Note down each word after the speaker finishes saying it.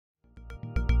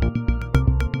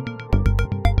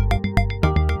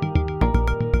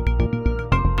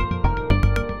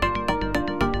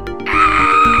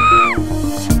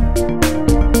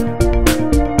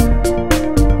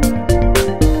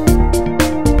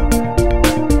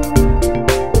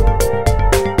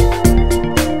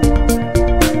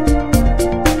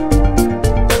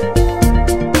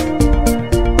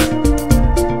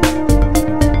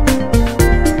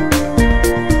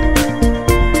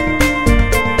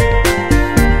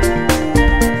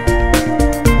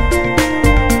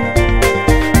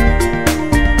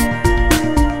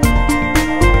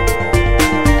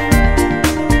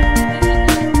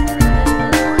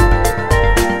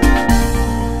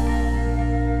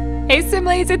Hey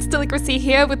Simlies, it's Deligracy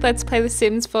here with Let's Play The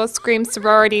Sims for Scream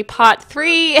Sorority Part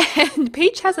 3, and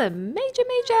Peach has a major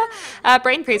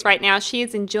brain freeze right now. She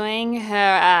is enjoying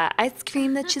her ice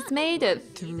cream that she's made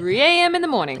at 3 AM in the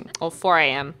morning, or 4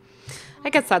 AM. I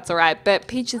guess that's alright, but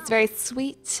Peach is very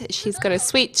sweet. She's got a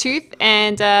sweet tooth,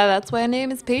 and that's why her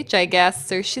name is Peach, I guess.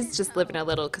 So she's just living a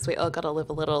little, because we all gotta live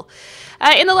a little.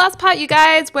 In the last part, you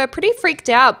guys were pretty freaked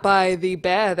out by the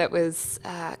bear that was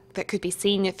that could be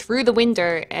seen through the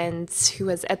window, and who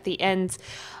was at the end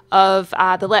of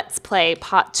the Let's Play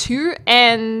Part 2.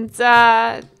 And,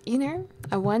 you know,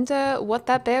 I wonder what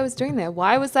that bear was doing there.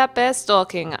 Why was that bear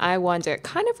stalking? I wonder. It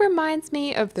kind of reminds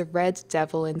me of the Red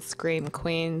Devil in Scream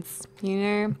Queens, you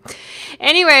know?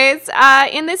 Anyways,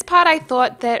 in this part I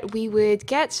thought that we would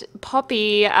get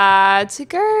Poppy to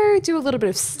go do a little bit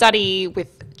of study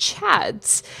with Chad.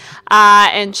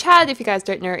 And Chad, if you guys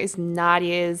don't know, is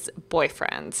Nadia's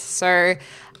boyfriend. So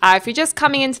if you're just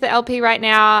coming into the LP right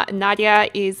now, Nadia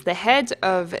is the head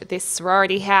of this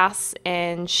sorority house,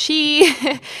 and she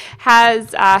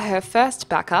has her first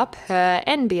backup, her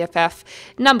NBFF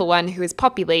 #1, who is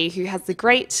Poppy Lee, who has the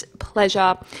great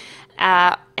pleasure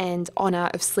and honor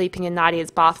of sleeping in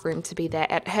Nadia's bathroom, to be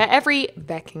there at her every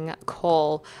becking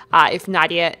call if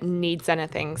Nadia needs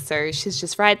anything. So she's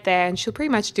just right there, and she'll pretty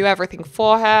much do everything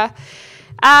for her.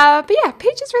 But yeah,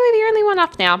 Peach is really the only one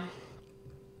up now.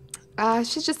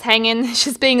 She's just hanging.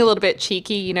 She's being a little bit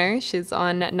cheeky, you know. She's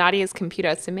on Nadia's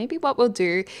computer. So maybe what we'll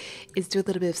do is do a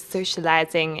little bit of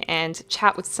socializing and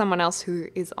chat with someone else who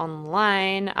is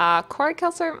online. Corey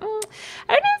Kelso, I don't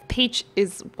know if Peach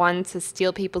is one to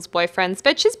steal people's boyfriends,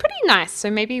 but she's pretty nice.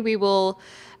 So maybe we will,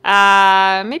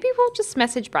 maybe we'll just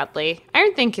message Bradley. I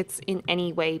don't think it's in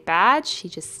any way bad. She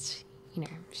just, you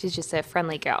know, she's just a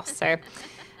friendly girl. So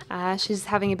she's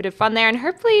having a bit of fun there, and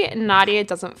hopefully Nadia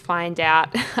doesn't find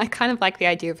out. I kind of like the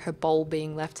idea of her bowl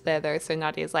being left there though, so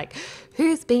Nadia's like,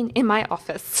 who's been in my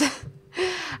office?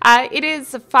 It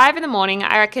is 5 in the morning.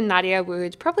 I reckon Nadia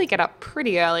would probably get up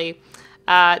pretty early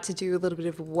to do a little bit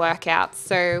of workout,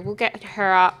 so we'll get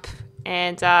her up.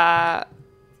 And oh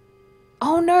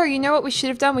no, you know what we should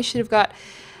have done? We should have got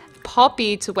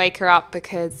Poppy to wake her up,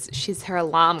 because she's her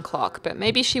alarm clock. But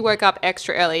maybe she woke up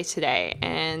extra early today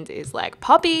and is like,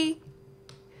 Poppy,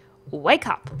 wake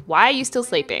up. Why are you still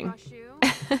sleeping?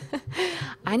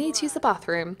 I need to use the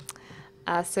bathroom.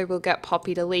 So we'll get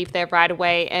Poppy to leave there right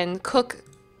away and cook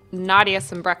Nadia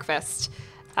some breakfast.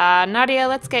 Nadia,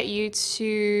 let's get you to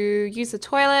use the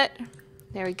toilet.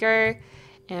 There we go.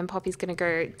 And Poppy's going to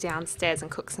go downstairs and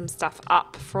cook some stuff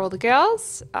up for all the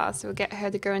girls. So we'll get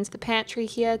her to go into the pantry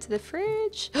here to the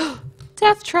fridge.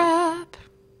 Death trap.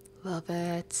 Love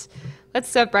it. Let's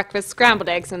serve breakfast, scrambled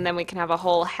eggs, and then we can have a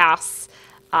whole house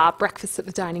breakfast at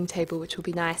the dining table, which will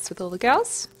be nice with all the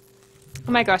girls.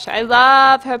 Oh my gosh, I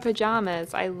love her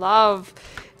pajamas. I love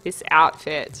this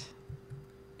outfit.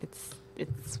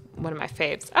 It's one of my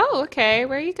faves. Oh, okay.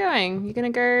 Where are you going? You're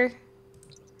going to go...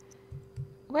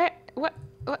 Where? What?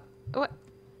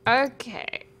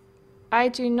 Okay. I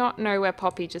do not know where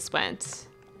Poppy just went.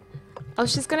 Oh,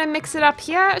 she's gonna mix it up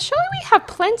here? Surely we have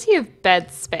plenty of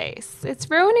bed space. It's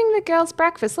ruining the girls'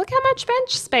 breakfast. Look how much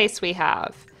bench space we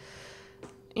have.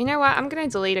 You know what? I'm gonna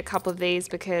delete a couple of these,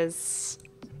 because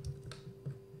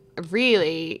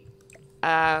really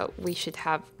we should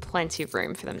have plenty of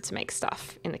room for them to make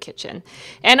stuff in the kitchen.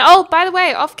 And oh, by the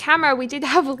way, off camera, we did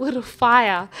have a little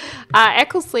fire.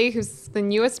 Ecclesley, who's the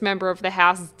newest member of the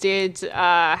house, did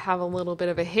have a little bit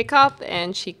of a hiccup,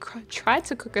 and she tried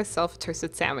to cook herself a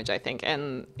toasted sandwich, I think,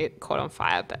 and it caught on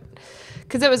fire. But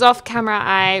because it was off camera,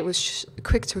 I was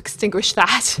quick to extinguish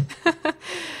that.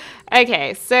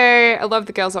 Okay, so a lot of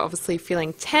the girls are obviously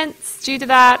feeling tense due to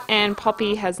that, and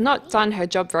Poppy has not done her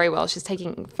job very well. She's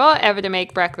taking forever to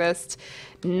make breakfast.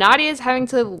 Nadia's having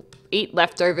to eat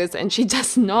leftovers, and she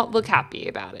does not look happy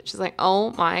about it. She's like,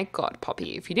 oh my god,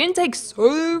 Poppy, if you didn't take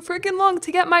so freaking long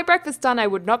to get my breakfast done, I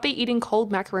would not be eating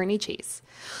cold macaroni cheese.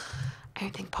 I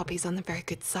don't think Poppy's on the very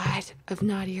good side of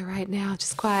Nadia right now,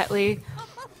 just quietly.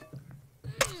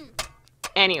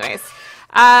 Anyways.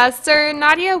 So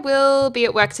Nadia will be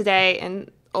at work today,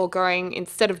 or going,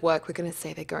 instead of work, we're going to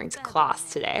say they're going to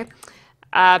class today.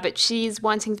 But she's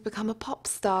wanting to become a pop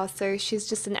star, so she's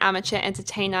just an amateur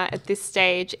entertainer at this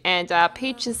stage. And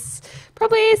Peach is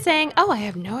probably saying, oh, I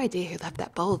have no idea who left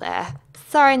that bowl there.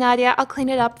 Sorry, Nadia, I'll clean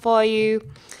it up for you.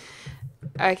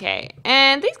 Okay,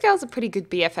 and these girls are pretty good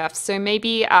BFFs, so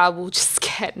maybe we'll just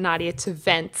get Nadia to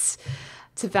vent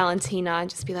to Valentina and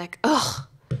just be like, ugh.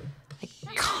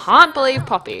 Can't believe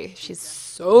Poppy. She's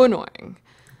so annoying.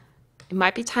 It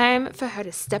might be time for her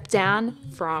to step down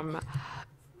from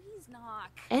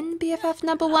NBFF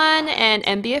number 1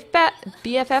 and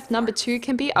BFF number 2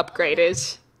 can be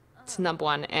upgraded to number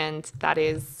 1, and that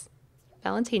is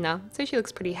Valentina. So she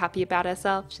looks pretty happy about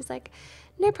herself. She's like,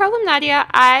 no problem, Nadia.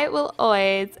 I will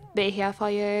always be here for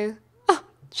you. Oh,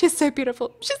 she's so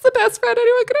beautiful. She's the best friend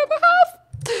anyone could ever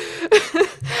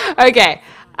have. Okay.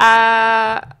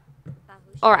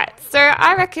 All right. So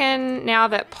I reckon now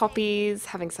that Poppy's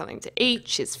having something to eat,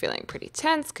 she's feeling pretty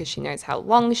tense because she knows how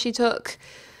long she took.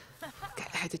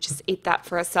 Get her to just eat that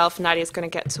for herself. Nadia's going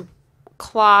to get to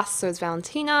class. So is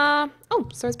Valentina. Oh,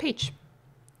 so is Peach.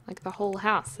 Like the whole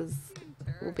house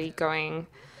will be going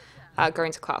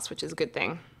to class, which is a good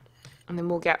thing. And then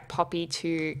we'll get Poppy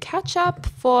to catch up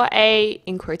for a,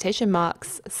 in quotation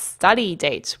marks, study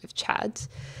date with Chad.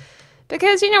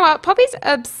 Because you know what? Poppy's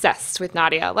obsessed with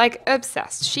Nadia. Like,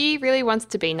 obsessed. She really wants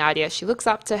to be Nadia. She looks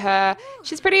up to her.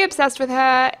 She's pretty obsessed with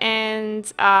her. And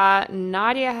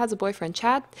Nadia has a boyfriend,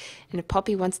 Chad. And if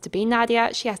Poppy wants to be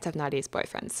Nadia, she has to have Nadia's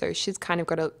boyfriend. So she's kind of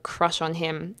got a crush on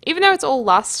him. Even though it's all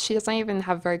lust, she doesn't even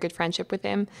have a very good friendship with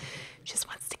him. She just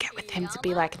wants to get with him to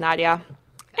be like Nadia.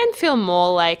 And feel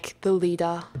more like the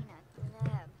leader.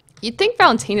 You'd think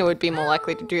Valentina would be more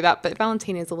likely to do that. But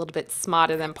Valentina is a little bit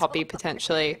smarter than Poppy,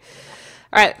 potentially.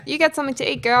 All right, you get something to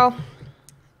eat, girl.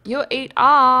 You eat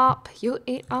up. You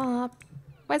eat up.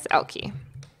 Where's Elkie?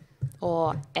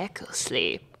 Or Echo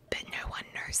Sleep, but no one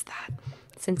knows that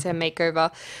since her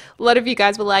makeover. A lot of you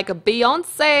guys were like, a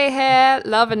Beyonce hair,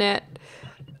 loving it.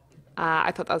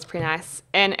 I thought that was pretty nice.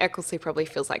 And Echo Sleep probably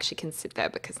feels like she can sit there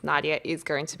because Nadia is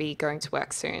going to be going to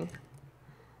work soon.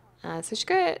 So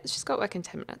she's got work in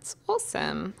 10 minutes.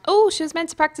 Awesome. Oh, she was meant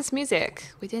to practice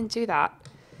music. We didn't do that.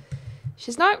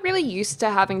 She's not really used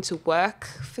to having to work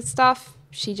for stuff.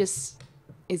 She just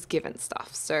is given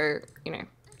stuff. So, you know,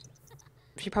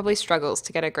 she probably struggles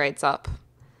to get her grades up.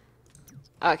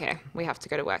 Okay, we have to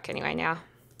go to work anyway now.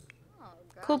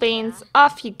 Cool beans.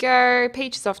 Off you go.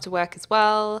 Peach is off to work as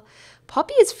well.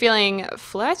 Poppy is feeling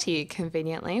flirty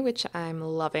conveniently, which I'm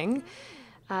loving.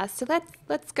 So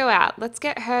let's go out. Let's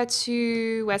get her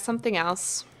to wear something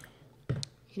else.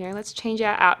 You know, let's change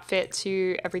our outfit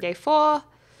to Everyday 4.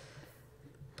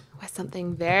 Wear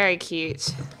something very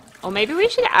cute. Or maybe we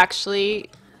should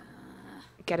actually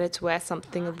get her to wear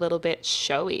something a little bit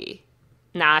showy.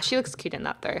 Nah, she looks cute in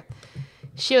that though.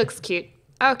 She looks cute.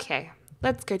 Okay,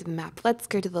 let's go to the map. Let's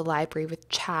go to the library with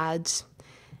Chad.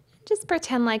 Just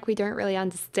pretend like we don't really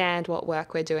understand what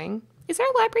work we're doing. Is there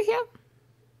a library here?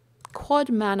 Quad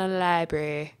Manor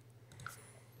Library.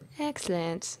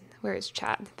 Excellent. Where is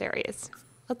Chad? There he is.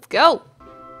 Let's go.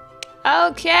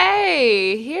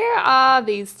 Okay, here are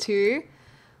these two.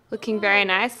 Looking very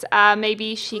nice.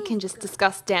 Maybe she can just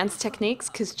discuss dance techniques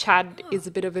because Chad is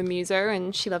a bit of a muso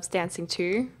and she loves dancing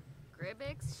too.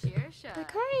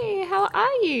 Okay, how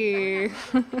are you?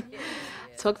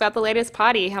 Talk about the latest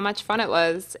party, how much fun it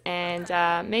was, and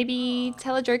maybe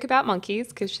tell a joke about monkeys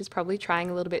because she's probably trying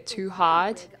a little bit too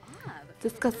hard.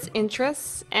 Discuss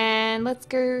interests, and let's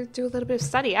go do a little bit of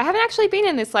study. I haven't actually been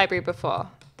in this library before.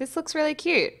 This looks really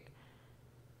cute.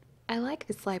 I like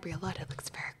this library a lot. It looks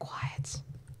very quiet.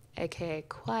 Okay,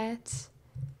 quiet.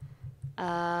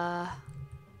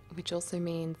 Which also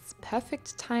means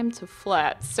perfect time to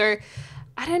flirt. So,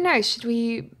 I don't know, should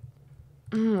we...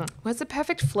 where's the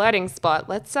perfect flirting spot?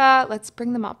 Let's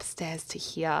bring them upstairs to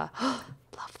here.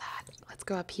 Love that. Let's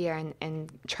go up here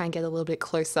and try and get a little bit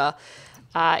closer.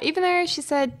 Even though she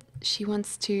said she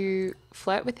wants to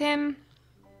flirt with him.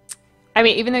 I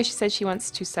mean, even though she said she wants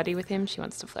to study with him, she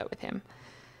wants to flirt with him.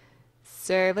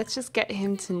 So let's just get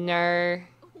him to know.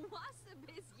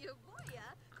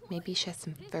 Maybe share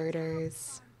some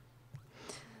photos.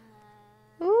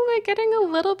 Oh, they're getting a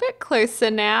little bit closer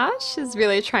now. She's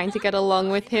really trying to get along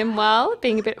with him well,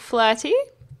 being a bit flirty.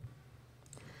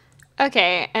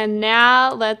 Okay, and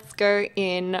now let's go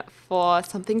in for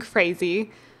something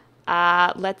crazy.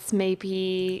 Let's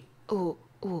maybe,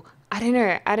 I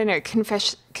don't know,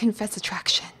 confess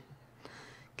attraction.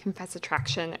 Confess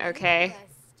attraction, okay.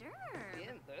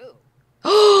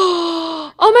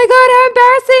 Oh my god, how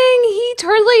embarrassing! He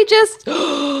totally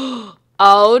just...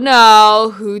 Oh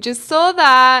no, who just saw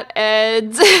that?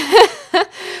 And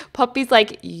Poppy's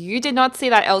like, you did not see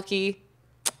that, Elkie.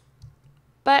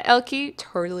 But Elkie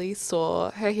totally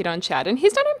saw her hit on Chad, and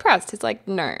he's not impressed. He's like,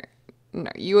 no,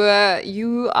 you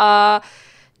are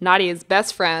Nadia's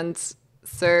best friend.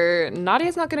 So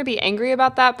Nadia's not going to be angry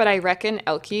about that, but I reckon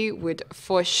Elkie would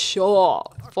for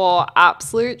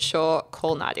absolute sure,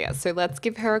 call Nadia. So let's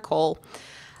give her a call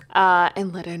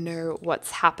and let her know what's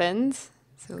happened.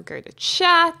 So we'll go to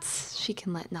chat. She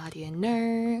can let Nadia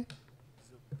know.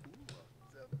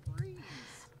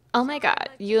 Oh my god,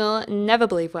 you'll never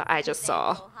believe what I just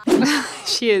saw.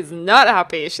 She is not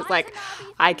happy. She's like,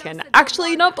 I can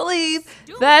actually not believe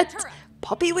that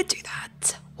Poppy would do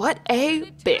that. What a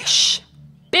bish.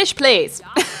 Bish, please.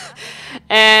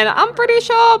 And I'm pretty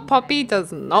sure Poppy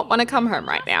does not want to come home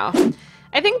right now.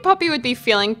 I think Poppy would be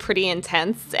feeling pretty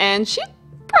intense, and she's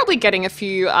probably getting a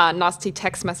few nasty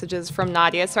text messages from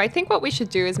Nadia. So I think what we should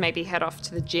do is maybe head off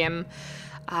to the gym.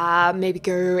 Maybe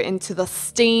go into the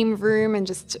steam room and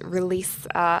just release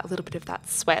a little bit of that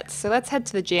sweat. So let's head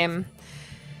to the gym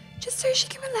just so she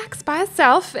can relax by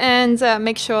herself and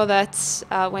make sure that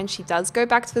when she does go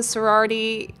back to the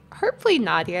sorority, hopefully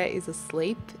Nadia is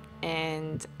asleep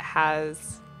and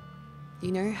has,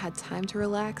 you know, had time to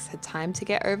relax, had time to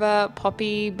get over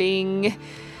Poppy being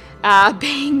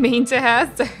mean to her.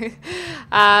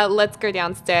 So let's go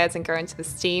downstairs and go into the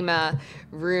steamer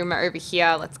room over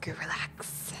here. Let's go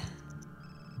relax.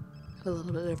 A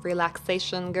little bit of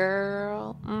relaxation,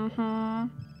 girl.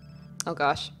 Oh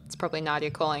gosh, it's probably Nadia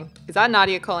calling. Is that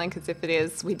Nadia calling? Because if it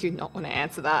is, we do not want to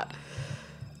answer that.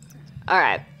 All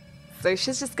right, so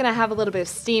she's just gonna have a little bit of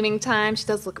steaming time. She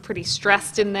does look pretty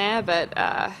stressed in there, but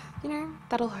you know,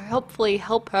 that'll hopefully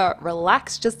help her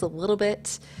relax just a little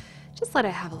bit. Just let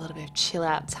her have a little bit of chill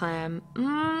out time.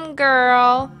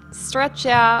 Girl, stretch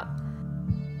out.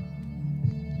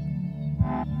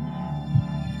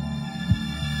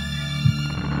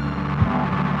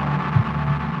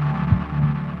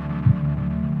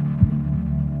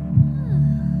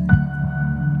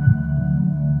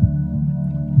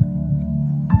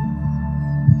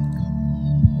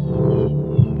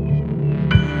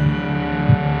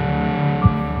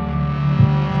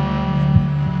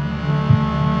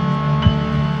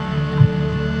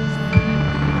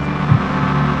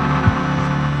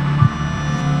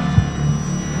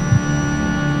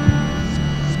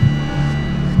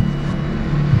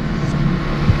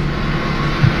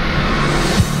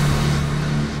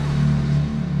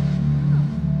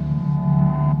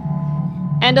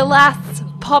 And alas,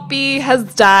 Poppy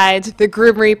has died. The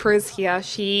Grim Reaper is here.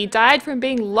 She died from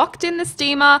being locked in the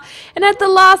steamer, and at the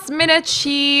last minute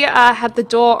she had the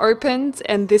door opened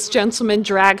and this gentleman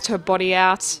dragged her body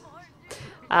out.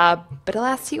 But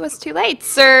alas, he was too late.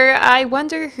 So I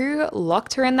wonder who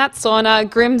locked her in that sauna.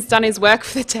 Grim's done his work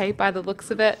for the day by the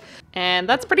looks of it. And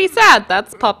that's pretty sad.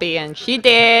 That's Poppy, and she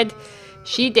did.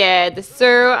 She did.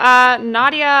 So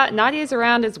Nadia's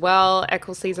around as well.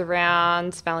 Ecclesy's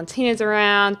around. Valentina's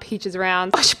around. Peach is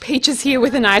around. Gosh, Peach is here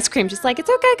with an ice cream. Just like,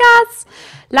 it's okay, guys.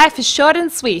 Life is short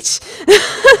and sweet.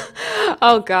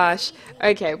 Oh gosh.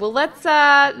 Okay. Well, let's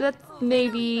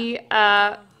maybe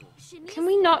can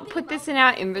we not put this in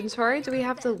our inventory? Do we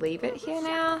have to leave it here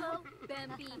now?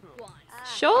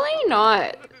 Surely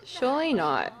not. Surely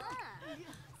not.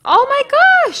 Oh my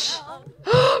gosh!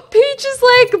 Peach is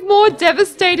like more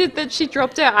devastated that she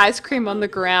dropped her ice cream on the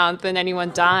ground than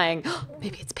anyone dying.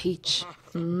 Maybe it's Peach.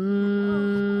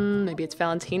 Maybe it's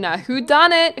Valentina. Who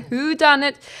done it? Who done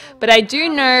it? But I do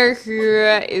know who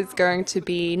is going to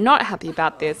be not happy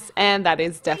about this, and that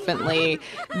is definitely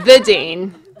the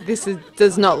Dean. This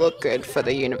does not look good for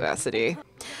the university.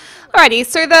 Alrighty,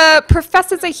 so the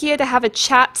professors are here to have a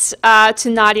chat to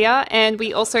Nadia, and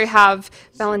we also have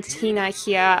Valentina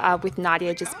here with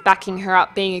Nadia just backing her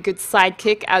up, being a good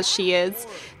sidekick as she is.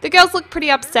 The girls look pretty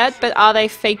upset, but are they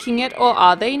faking it or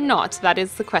are they not? That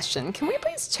is the question. Can we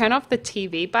please turn off the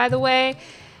TV, by the way?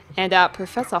 And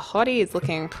Professor Hottie is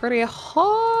looking pretty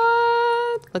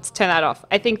hot. Let's turn that off.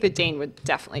 I think the Dean would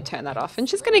definitely turn that off. And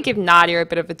she's going to give Nadia a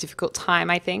bit of a difficult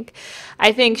time, I think.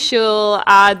 I think she'll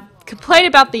complain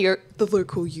about the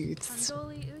local youths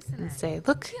and say,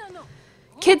 look,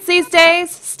 kids these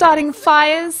days, starting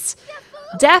fires,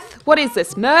 death, what is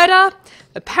this, murder?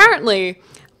 Apparently,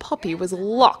 Poppy was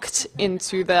locked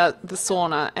into the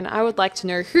sauna, and I would like to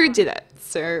know who did it.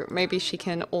 So maybe she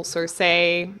can also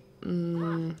say,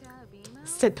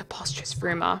 said preposterous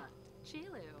rumor.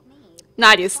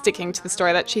 Nadia's sticking to the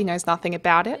story that she knows nothing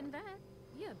about it.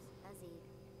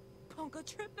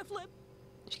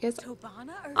 She goes,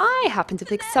 I happen to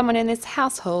think someone in this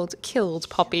household killed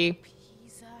Poppy.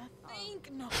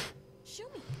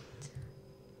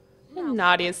 And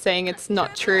Nadia's saying it's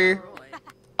not true.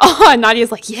 Oh,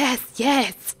 Nadia's like, yes,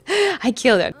 yes, I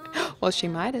killed it. Well, she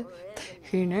might have.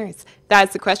 Who knows?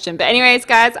 That's the question. But anyways,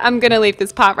 guys, I'm going to leave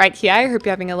this part right here. I hope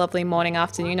you're having a lovely morning,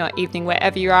 afternoon, or evening,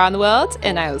 wherever you are in the world,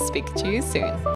 and I will speak to you soon.